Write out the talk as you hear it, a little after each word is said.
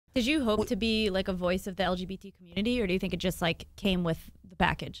Did you hope to be like a voice of the LGBT community, or do you think it just like came with the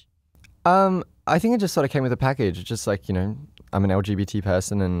package? I think it just sort of came with a package. Just like, you know, I'm an LGBT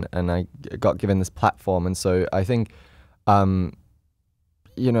person and I got given this platform. And so I think,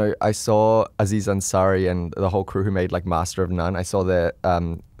 you know, I saw Aziz Ansari and the whole crew who made like Master of None. I saw their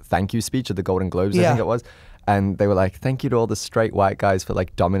thank you speech at the Golden Globes, I think it was. And they were like, thank you to all the straight white guys for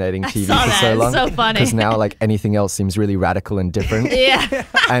like dominating TV for so long. So funny. Because now like anything else seems really radical and different. Yeah.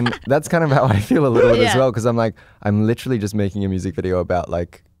 And that's kind of how I feel a little bit as well. Because I'm like, I'm literally just making a music video about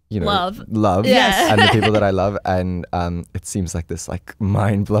like, you know, love Yes. and the people that I love. And it seems like this like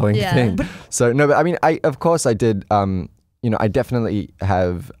mind-blowing thing. So no, but I mean, of course I did, you know, I definitely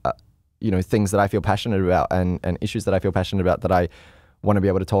have, you know, things that I feel passionate about and issues that I feel passionate about that I want to be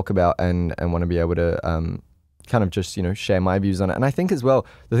able to talk about and want to be able to kind of just, you know, share my views on it. And I think as well,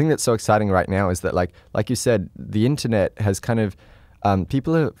 the thing that's so exciting right now is that like you said, the internet has kind of,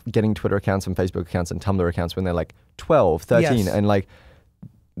 people are getting Twitter accounts and Facebook accounts and Tumblr accounts when they're like 12, 13. And like,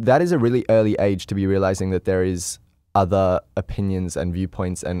 that is a really early age to be realizing that there is other opinions and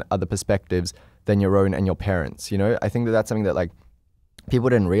viewpoints and other perspectives than your own and your parents. You know, I think that that's something that like people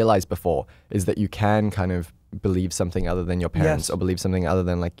didn't realize before, is that you can kind of believe something other than your parents or believe something other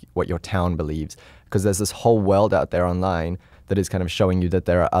than like what your town believes, because there's this whole world out there online that is kind of showing you that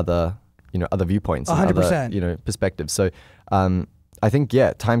there are other, you know, other viewpoints and 100%. other, you know, perspectives. So I think,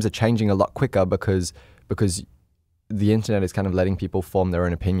 yeah, times are changing a lot quicker because the internet is kind of letting people form their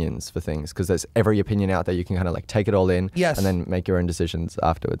own opinions for things, because there's every opinion out there. You can kind of like take it all in and then make your own decisions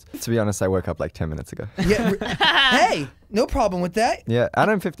afterwards. To be honest, I woke up like 10 minutes ago. Hey, no problem with that. Yeah, and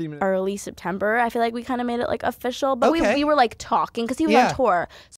I'm 15 minutes. Early September, I feel like we kind of made it like official, but we were like talking because he was on tour.